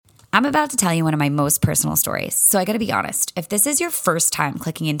I'm about to tell you one of my most personal stories, so I gotta be honest. If this is your first time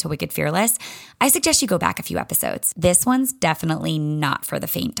clicking into Wicked Fearless, I suggest you go back a few episodes. This one's definitely not for the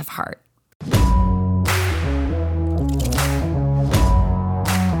faint of heart.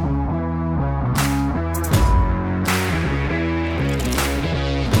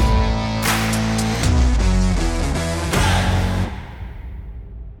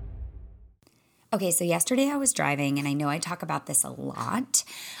 Okay, so yesterday I was driving, and I know I talk about this a lot,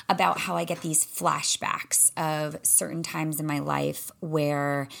 about how I get these flashbacks of certain times in my life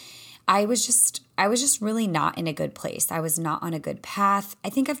where I was just really not in a good place. I was not on a good path. I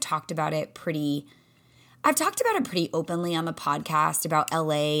think I've talked about it pretty openly on the podcast about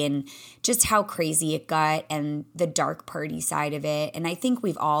LA and just how crazy it got and the dark party side of it. And I think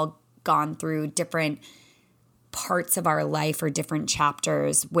we've all gone through different parts of our life or different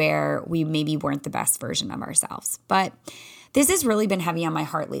chapters where we maybe weren't the best version of ourselves. But this has really been heavy on my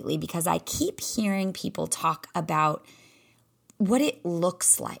heart lately because I keep hearing people talk about what it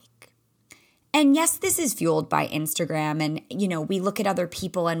looks like. And yes, this is fueled by Instagram, and we look at other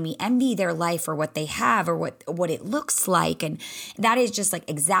people and we envy their life or what they have or what it looks like, and that is just like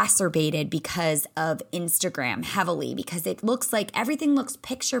exacerbated because of Instagram heavily, because it looks like everything looks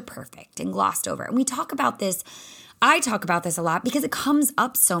picture perfect and glossed over. And I talk about this a lot because it comes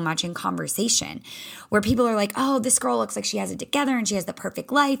up so much in conversation where people are like, oh, this girl looks like she has it together and she has the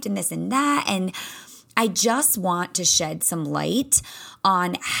perfect life and this and that. And I just want to shed some light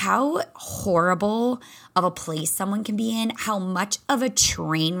on how horrible of a place someone can be in, how much of a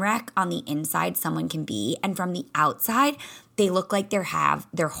train wreck on the inside someone can be, and from the outside, they look like they have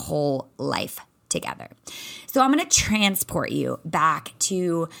their whole life together. So I'm going to transport you back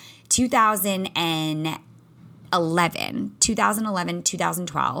to 2011,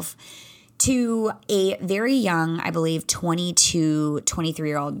 2012, to a very young, I believe, 22,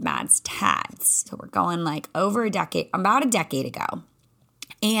 23-year-old Mads Tads. So we're going like about a decade ago.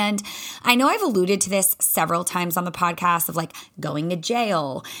 And I know I've alluded to this several times on the podcast of like going to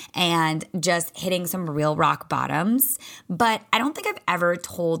jail and just hitting some real rock bottoms, but I don't think I've ever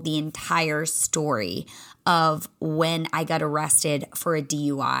told the entire story of when I got arrested for a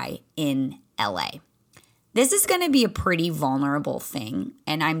DUI in LA. This is going to be a pretty vulnerable thing,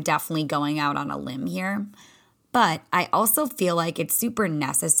 and I'm definitely going out on a limb here, but I also feel like it's super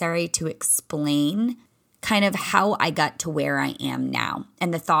necessary to explain kind of how I got to where I am now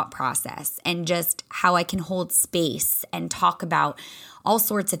and the thought process and just how I can hold space and talk about all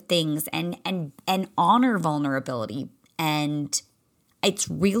sorts of things and honor vulnerability. And it's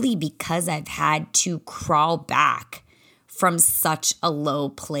really because I've had to crawl back from such a low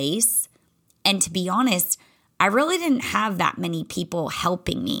place. And to be honest, I really didn't have that many people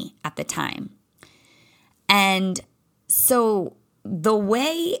helping me at the time. And so the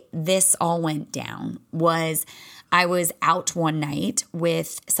way this all went down was I was out one night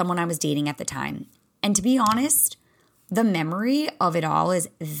with someone I was dating at the time. And to be honest, the memory of it all is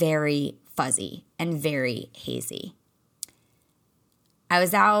very fuzzy and very hazy. I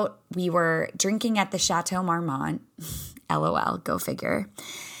was out, we were drinking at the Chateau Marmont, LOL, go figure.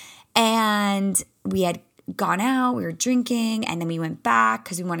 And we had gone out, we were drinking, and then we went back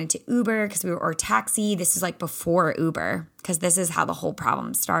because we wanted to Uber or taxi. This is like before Uber because this is how the whole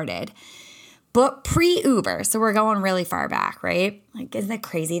problem started. But pre-Uber, so we're going really far back, right? Like, isn't it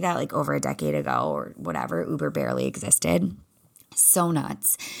crazy that like over a decade ago or whatever, Uber barely existed? So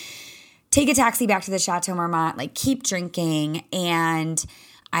nuts. Take a taxi back to the Chateau Marmont, like keep drinking, and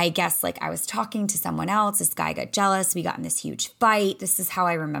I guess like I was talking to someone else. This guy got jealous. We got in this huge fight. This is how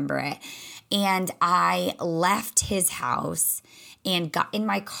I remember it. And I left his house and got in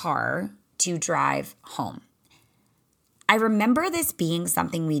my car to drive home. I remember this being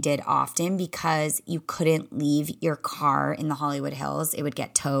something we did often because you couldn't leave your car in the Hollywood Hills. It would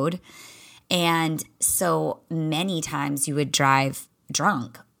get towed. And so many times you would drive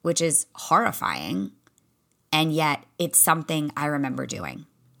drunk, which is horrifying. And yet it's something I remember doing.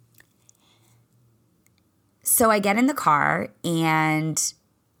 So I get in the car and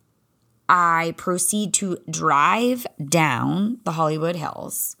I proceed to drive down the Hollywood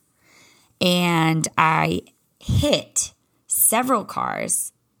Hills, and I hit several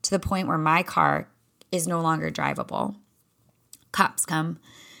cars to the point where my car is no longer drivable. Cops come.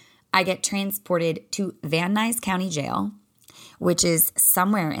 I get transported to Van Nuys County Jail, which is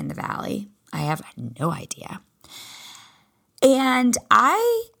somewhere in the valley. I have no idea. And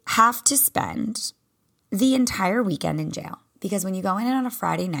I have to spend the entire weekend in jail because when you go in on a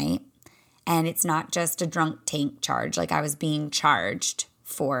Friday night, and it's not just a drunk tank charge. Like I was being charged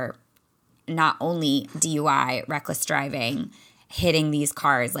for not only DUI, reckless driving, hitting these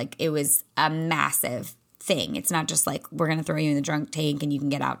cars. Like, it was a massive thing. It's not just like, we're going to throw you in the drunk tank and you can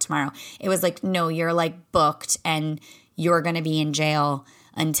get out tomorrow. It was like, no, you're like booked and you're going to be in jail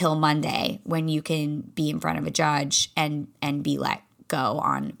until Monday when you can be in front of a judge and be let go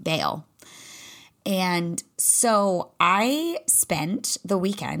on bail. And so I spent the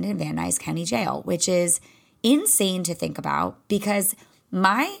weekend in Van Nuys County Jail, which is insane to think about because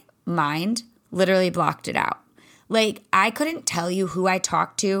my mind literally blocked it out. Like, I couldn't tell you who I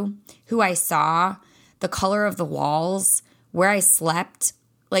talked to, who I saw, the color of the walls, where I slept.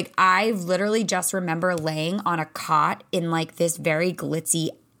 Like, I literally just remember laying on a cot in like this very glitzy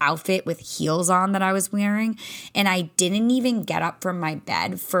outfit with heels on that I was wearing. And I didn't even get up from my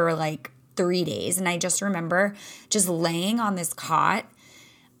bed for like 3 days. And I just remember just laying on this cot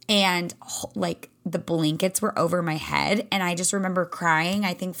and like the blankets were over my head. And I just remember crying,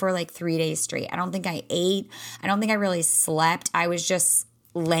 I think, for like 3 days straight. I don't think I ate. I don't think I really slept. I was just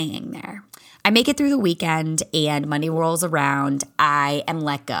laying there. I make it through the weekend and Monday rolls around. I am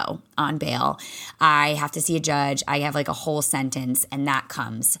let go on bail. I have to see a judge. I have like a whole sentence and that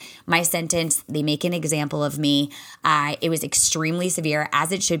comes. My sentence, they make an example of me. It was extremely severe,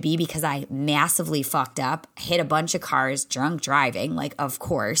 as it should be, because I massively fucked up, hit a bunch of cars, drunk driving, like, of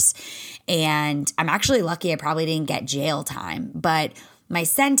course. And I'm actually lucky I probably didn't get jail time, but my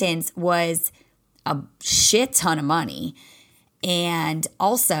sentence was a shit ton of money. And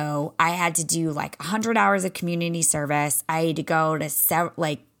also, I had to do like 100 hours of community service. I had to go to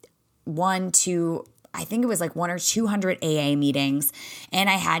I think it was like 100 or 200 AA meetings. And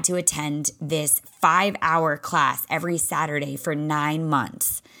I had to attend this 5-hour class every Saturday for 9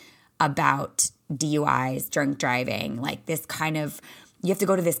 months about DUIs, drunk driving, like this kind of, you have to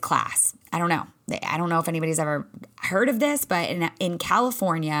go to this class. I don't know. I don't know if anybody's ever heard of this, but in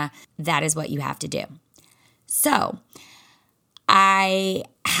California, that is what you have to do. So I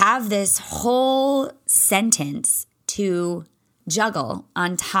have this whole sentence to juggle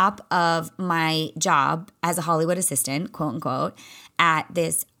on top of my job as a Hollywood assistant, quote unquote, at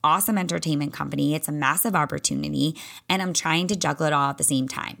this awesome entertainment company. It's a massive opportunity, and I'm trying to juggle it all at the same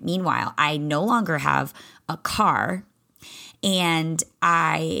time. Meanwhile, I no longer have a car, and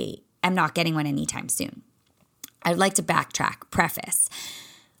I am not getting one anytime soon. I'd like to backtrack, preface.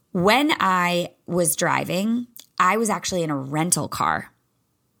 When I was driving, I was actually in a rental car.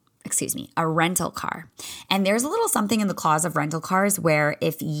 And there's a little something in the clause of rental cars where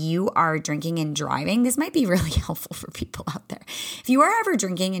if you are drinking and driving, this might be really helpful for people out there. If you are ever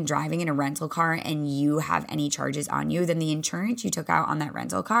drinking and driving in a rental car and you have any charges on you, then the insurance you took out on that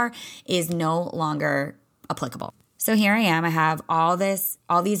rental car is no longer applicable. So here I am. I have all these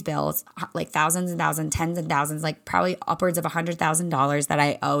bills, like thousands and thousands, tens and thousands, like probably upwards of $100,000 that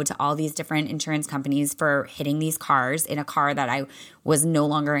I owe to all these different insurance companies for hitting these cars in a car that I was no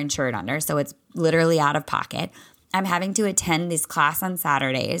longer insured under. So it's literally out of pocket. I'm having to attend this class on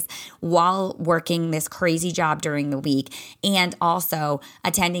Saturdays while working this crazy job during the week, and also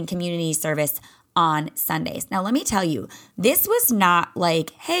attending community service on Sundays. Now, let me tell you, this was not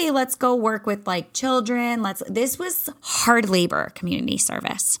like, hey, let's go work with like children. This was hard labor community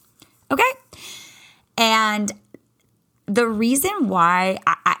service. Okay. And the reason why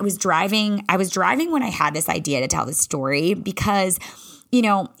I was driving when I had this idea to tell this story, because,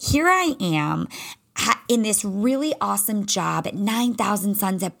 here I am in this really awesome job at 9000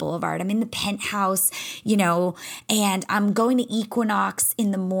 Sunset Boulevard. I'm in the penthouse, and I'm going to Equinox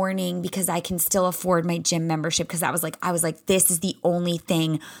in the morning because I can still afford my gym membership, because I was like, this is the only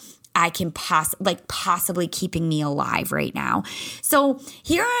thing I can possibly keeping me alive right now. So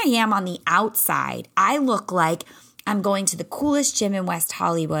here I am on the outside. I look like I'm going to the coolest gym in West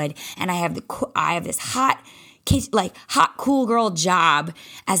Hollywood, and I have this hot, cool girl job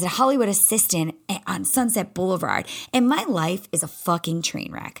as a Hollywood assistant on Sunset Boulevard. And my life is a fucking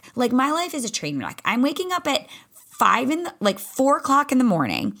train wreck. Like, my life is a train wreck. I'm waking up at 4 o'clock in the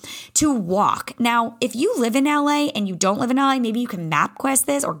morning to walk. Now, if you live in LA and you don't live in LA, maybe you can MapQuest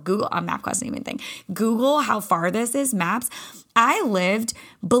this, or Google, MapQuest isn't even a thing. Google how far this is, maps. I lived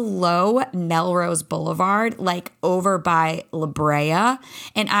below Melrose Boulevard, like over by La Brea,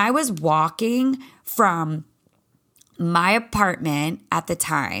 and I was walking from my apartment at the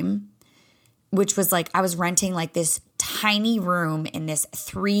time, which was like, I was renting like this tiny room in this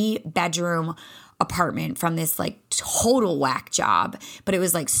 3-bedroom apartment from this like total whack job, but it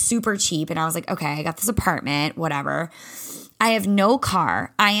was like super cheap. And I was like, okay, I got this apartment, whatever. I have no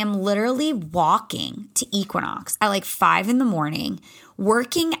car. I am literally walking to Equinox at like 5 a.m,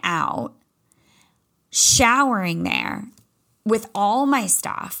 working out, showering there with all my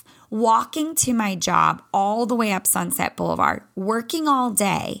stuff, walking to my job all the way up Sunset Boulevard, working all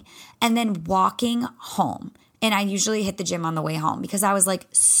day, and then walking home. And I usually hit the gym on the way home because I was like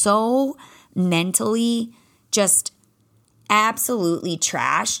so mentally just absolutely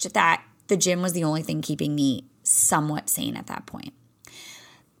trashed that the gym was the only thing keeping me somewhat sane at that point.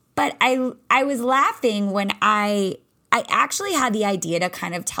 But I was laughing when I actually had the idea to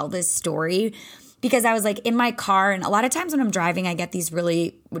kind of tell this story because I was like in my car, and a lot of times when I'm driving, I get these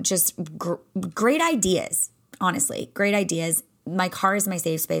really just great ideas, honestly, great ideas. My car is my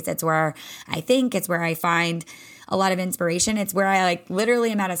safe space. It's where I think, it's where I find a lot of inspiration. It's where I like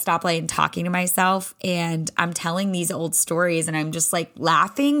literally am at a stoplight and talking to myself and I'm telling these old stories and I'm just like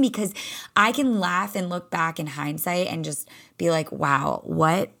laughing because I can laugh and look back in hindsight and just be like, wow,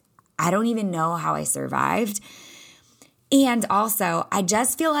 I don't even know how I survived. And also, I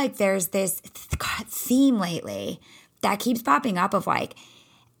just feel like there's this theme lately that keeps popping up of like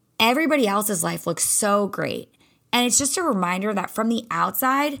everybody else's life looks so great. And it's just a reminder that from the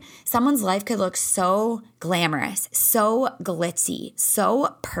outside, someone's life could look so glamorous, so glitzy,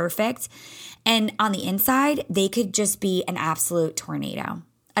 so perfect. And on the inside, they could just be an absolute tornado,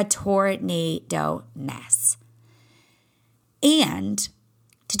 a tornado mess. And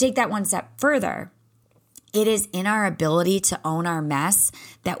to take that one step further, it is in our ability to own our mess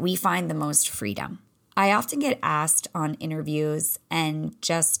that we find the most freedom. I often get asked on interviews and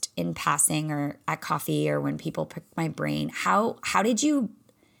just in passing or at coffee or when people pick my brain, how did you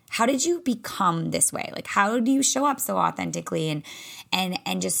become this way? Like, how do you show up so authentically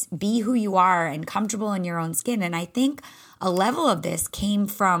and just be who you are and comfortable in your own skin? And I think a level of this came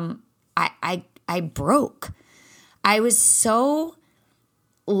from I broke. I was so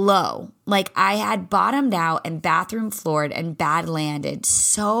low. Like I had bottomed out and bathroom floored and bad landed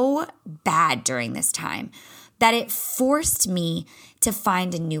so bad during this time that it forced me to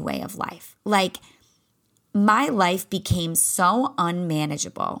find a new way of life. Like my life became so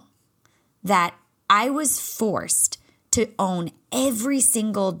unmanageable that I was forced to own every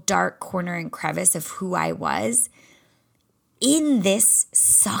single dark corner and crevice of who I was in this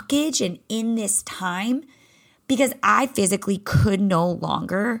suckage and in this time, because I physically could no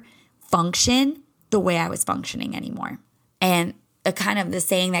longer function the way I was functioning anymore. And a kind of the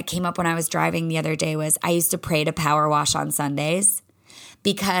saying that came up when I was driving the other day was I used to pray to power wash on Sundays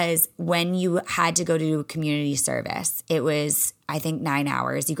because when you had to go to community service, it was, I think, 9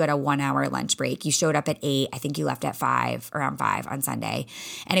 hours. You got a 1 hour lunch break. You showed up at 8. I think you left at 5, around 5 on Sunday.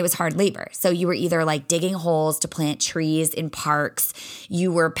 And it was hard labor. So you were either like digging holes to plant trees in parks.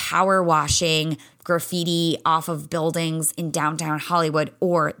 You were power washing graffiti off of buildings in downtown Hollywood,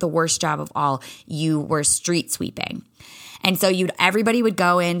 or the worst job of all, you were street sweeping. And so everybody would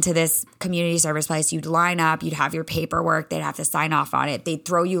go into this community service place. You'd line up. You'd have your paperwork. They'd have to sign off on it. They'd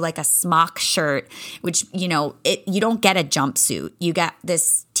throw you like a smock shirt, which, you don't get a jumpsuit. You get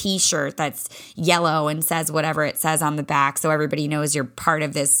this T-shirt that's yellow and says whatever it says on the back so everybody knows you're part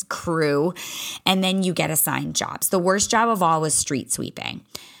of this crew. And then you get assigned jobs. The worst job of all was street sweeping.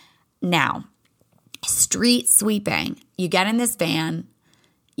 Now, street sweeping, you get in this van,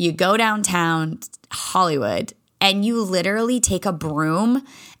 you go downtown Hollywood, and you literally take a broom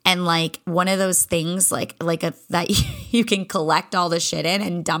and like one of those things that you can collect all the shit in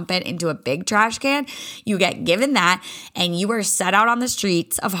and dump it into a big trash can. You get given that and you are set out on the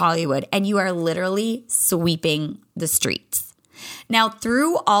streets of Hollywood and you are literally sweeping the streets. Now,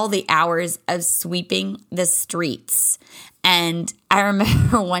 through all the hours of sweeping the streets, and I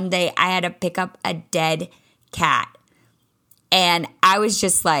remember one day I had to pick up a dead cat and I was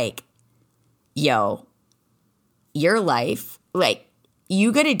just like, yo, your life, like,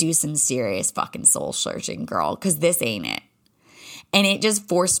 you got to do some serious fucking soul searching, girl, because this ain't it. And it just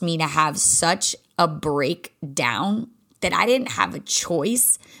forced me to have such a breakdown that I didn't have a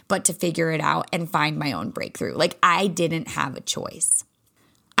choice but to figure it out and find my own breakthrough. Like, I didn't have a choice.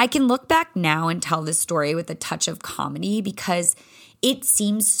 I can look back now and tell this story with a touch of comedy because it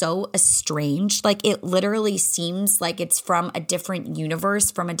seems so estranged. Like, it literally seems like it's from a different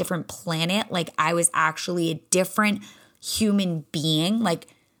universe, from a different planet. Like, I was actually a different human being. Like,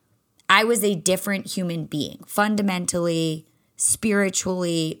 I was a different human being, fundamentally,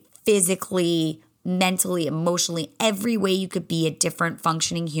 spiritually, physically, mentally, emotionally, every way you could be a different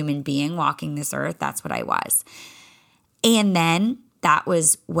functioning human being walking this earth. That's what I was. And then that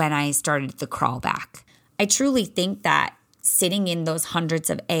was when I started the crawl back. I truly think that sitting in those hundreds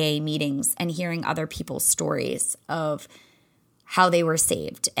of AA meetings and hearing other people's stories of how they were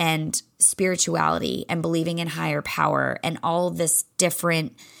saved and spirituality and believing in higher power and all this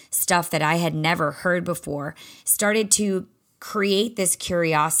different stuff that I had never heard before started to create this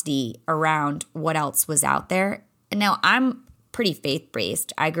curiosity around what else was out there. And now I'm pretty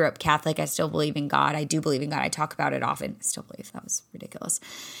faith-based. I grew up Catholic. I still believe in God. I do believe in God. I talk about it often. I still believe. That was ridiculous.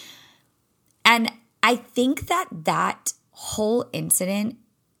 And I think that whole incident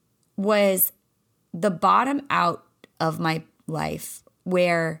was the bottom out of my life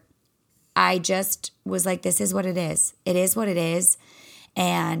where I just was like, this is what it is. It is what it is.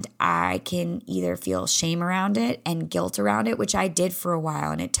 And I can either feel shame around it and guilt around it, which I did for a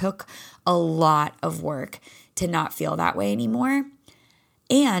while. And it took a lot of work to not feel that way anymore.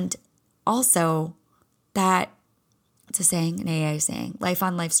 And also that, it's a saying, an AA saying, life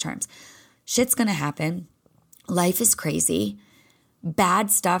on life's terms. Shit's going to happen. Life is crazy. Bad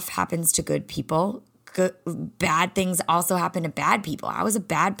stuff happens to good people. Bad things also happen to bad people. I was a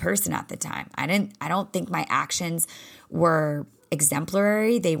bad person at the time. I don't think my actions were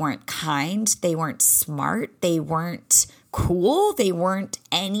exemplary. They weren't kind. They weren't smart. They weren't cool. They weren't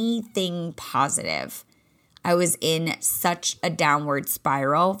anything positive. I was in such a downward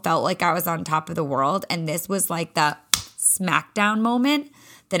spiral, felt like I was on top of the world. And this was like the smackdown moment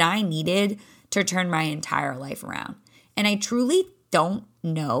that I needed to turn my entire life around. And I truly don't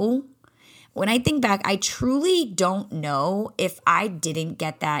know. When I think back, I truly don't know if I didn't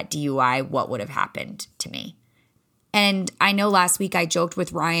get that DUI, what would have happened to me. And I know last week I joked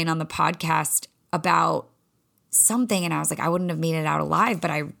with Ryan on the podcast about something, and I was like, I wouldn't have made it out alive,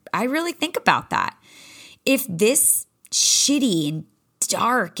 but I really think about that. If this shitty and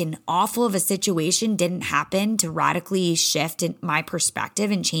dark and awful of a situation didn't happen to radically shift in my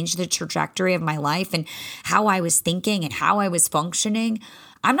perspective and change the trajectory of my life and how I was thinking and how I was functioning,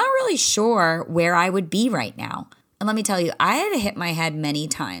 I'm not really sure where I would be right now. And let me tell you, I had to hit my head many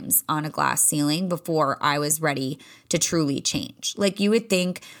times on a glass ceiling before I was ready to truly change. Like, you would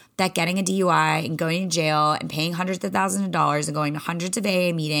think that getting a DUI and going to jail and paying hundreds of thousands of dollars and going to hundreds of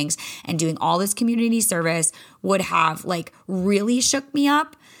AA meetings and doing all this community service would have like really shook me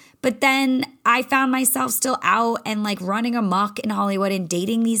up. But then I found myself still out and like running amok in Hollywood and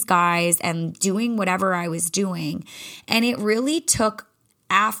dating these guys and doing whatever I was doing. And it really took,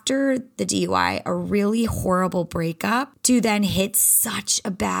 after the DUI, a really horrible breakup to then hit such a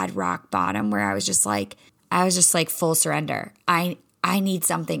bad rock bottom where I was just like full surrender. I need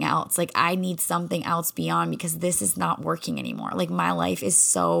something else. Like, I need something else beyond, because this is not working anymore. Like, my life is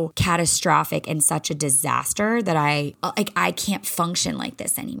so catastrophic and such a disaster that I can't function like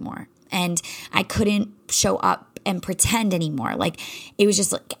this anymore. And I couldn't show up and pretend anymore. Like, it was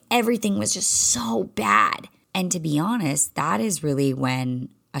just like everything was just so bad. And to be honest, that is really when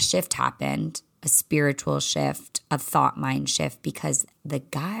a shift happened, a spiritual shift, a thought mind shift, because the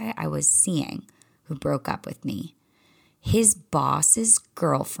guy I was seeing who broke up with me, his boss's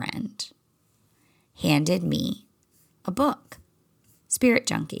girlfriend handed me a book, Spirit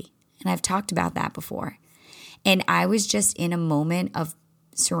Junkie. And I've talked about that before. And I was just in a moment of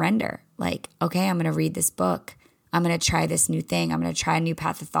surrender. Like, okay, I'm going to read this book. I'm going to try this new thing. I'm going to try a new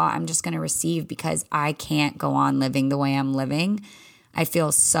path of thought. I'm just going to receive, because I can't go on living the way I'm living. I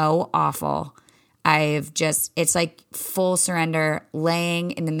feel so awful. It's like full surrender,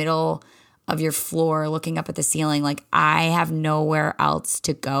 laying in the middle of your floor, looking up at the ceiling. Like, I have nowhere else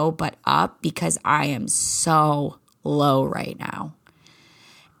to go but up, because I am so low right now.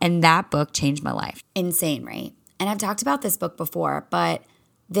 And that book changed my life. Insane, right? And I've talked about this book before, but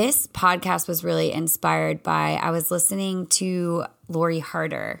this podcast was really inspired by, I was listening to Lori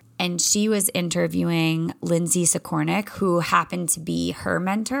Harder, and she was interviewing Lindsay Sikornik, who happened to be her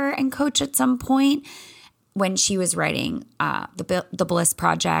mentor and coach at some point when she was writing the Bliss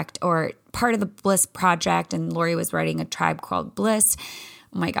Project, or part of the Bliss Project, and Lori was writing A Tribe Called Bliss.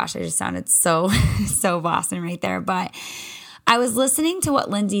 Oh my gosh, I just sounded so Boston right there. But I was listening to what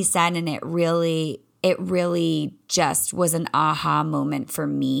Lindsay said, and it really just was an aha moment for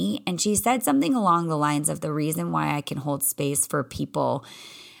me. And she said something along the lines of, the reason why I can hold space for people,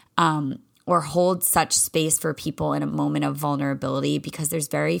 or hold such space for people in a moment of vulnerability, because there's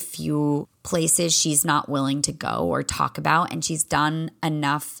very few places she's not willing to go or talk about. And she's done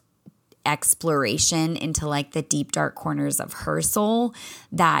enough exploration into like the deep, dark corners of her soul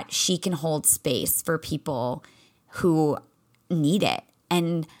that she can hold space for people who need it.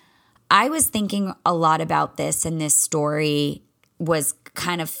 And I was thinking a lot about this, and this story was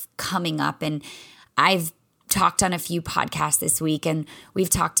kind of coming up, and I've talked on a few podcasts this week, and we've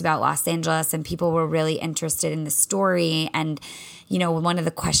talked about Los Angeles, and people were really interested in the story. And, you know, one of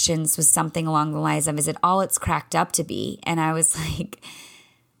the questions was something along the lines of, is it all it's cracked up to be? And I was like,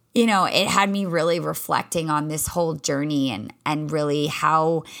 it had me really reflecting on this whole journey and really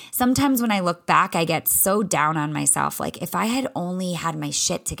how sometimes when I look back, I get so down on myself. Like if I had only had my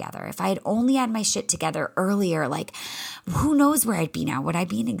shit together, if I had only had my shit together earlier, like who knows where I'd be now? Would I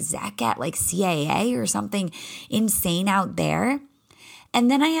be an exec at like CAA or something insane out there?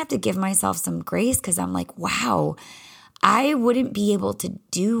 And then I have to give myself some grace because I'm like, wow, I wouldn't be able to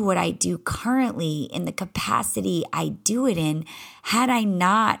do what I do currently in the capacity I do it in had I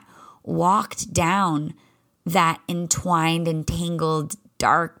not walked down that entwined, entangled,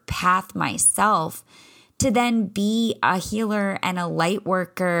 dark path myself to then be a healer and a light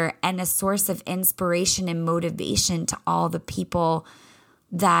worker and a source of inspiration and motivation to all the people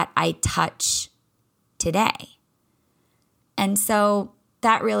that I touch today. And so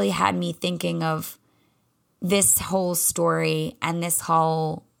that really had me thinking of this whole story and this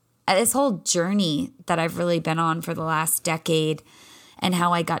whole journey that I've really been on for the last decade and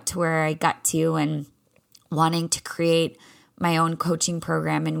how I got to where I got to and wanting to create my own coaching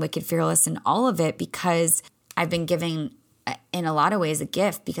program and Wicked Fearless and all of it because I've been giving in a lot of ways a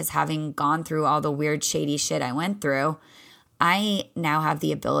gift because having gone through all the weird, shady shit I went through, I now have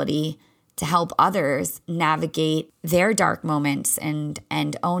the ability to help others navigate their dark moments and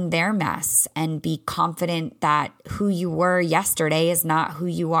own their mess and be confident that who you were yesterday is not who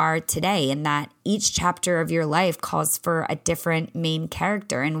you are today and that each chapter of your life calls for a different main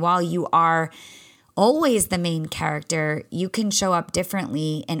character. And while you are always the main character, you can show up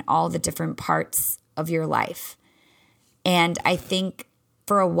differently in all the different parts of your life. And I think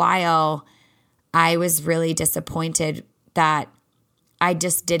for a while, I was really disappointed that I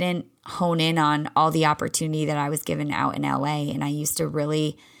just didn't hone in on all the opportunity that I was given out in LA. And it used to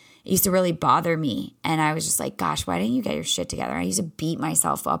really bother me. And I was just like, gosh, why didn't you get your shit together? I used to beat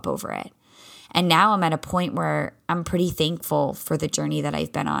myself up over it. And now I'm at a point where I'm pretty thankful for the journey that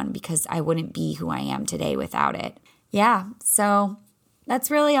I've been on because I wouldn't be who I am today without it. Yeah, so that's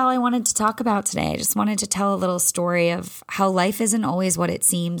really all I wanted to talk about today. I just wanted to tell a little story of how life isn't always what it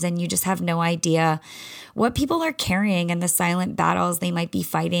seems and you just have no idea what people are carrying and the silent battles they might be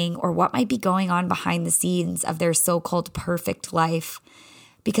fighting or what might be going on behind the scenes of their so-called perfect life.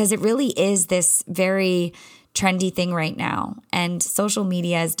 Because it really is this very trendy thing right now. And social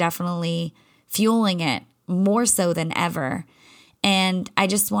media is definitely fueling it more so than ever. And I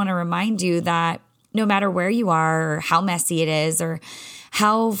just want to remind you that no matter where you are or how messy it is or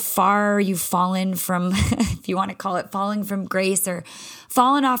how far you've fallen from, if you want to call it falling from grace or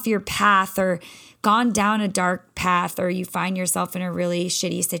fallen off your path or gone down a dark path or you find yourself in a really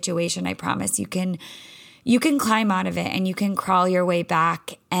shitty situation, I promise you can climb out of it and you can crawl your way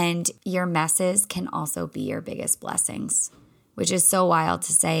back and your messes can also be your biggest blessings, which is so wild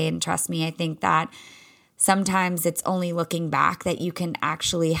to say. And trust me, I think that sometimes it's only looking back that you can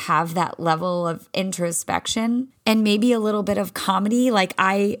actually have that level of introspection and maybe a little bit of comedy like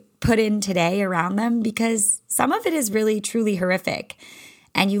I put in today around them because some of it is really, truly horrific.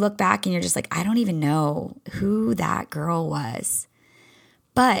 And you look back and you're just like, I don't even know who that girl was.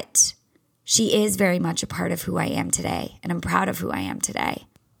 But she is very much a part of who I am today. And I'm proud of who I am today.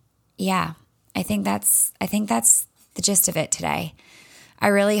 Yeah, I think that's the gist of it today. I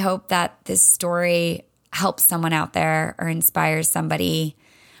really hope that this story helps someone out there or inspires somebody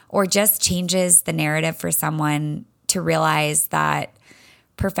or just changes the narrative for someone to realize that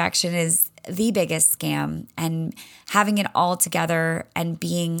perfection is the biggest scam and having it all together and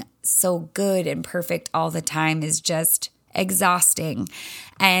being so good and perfect all the time is just exhausting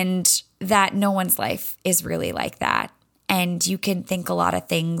and that no one's life is really like that. And you can think a lot of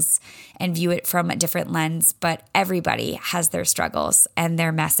things and view it from a different lens, but everybody has their struggles and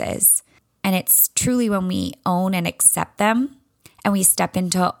their messes. And it's truly when we own and accept them and we step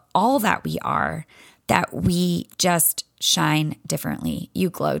into all that we are, that we just shine differently. You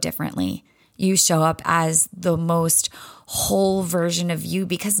glow differently. You show up as the most whole version of you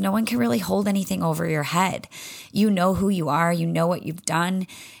because no one can really hold anything over your head. You know who you are. You know what you've done.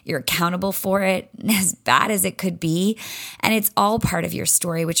 You're accountable for it, as bad as it could be. And it's all part of your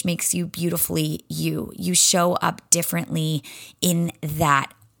story, which makes you beautifully you. You show up differently in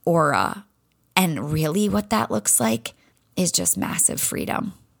that aura. And really what that looks like is just massive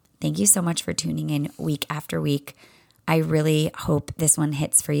freedom. Thank you so much for tuning in week after week. I really hope this one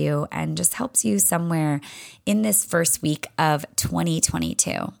hits for you and just helps you somewhere in this first week of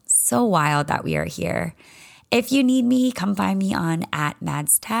 2022. So wild that we are here. If you need me, come find me on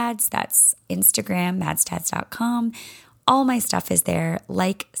 @MadsTads. That's Instagram, madstads.com. All my stuff is there.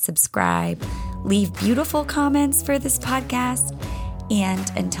 Like, subscribe, leave beautiful comments for this podcast.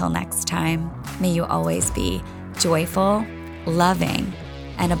 And until next time, may you always be joyful, loving,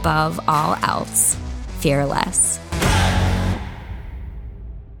 and above all else, fearless.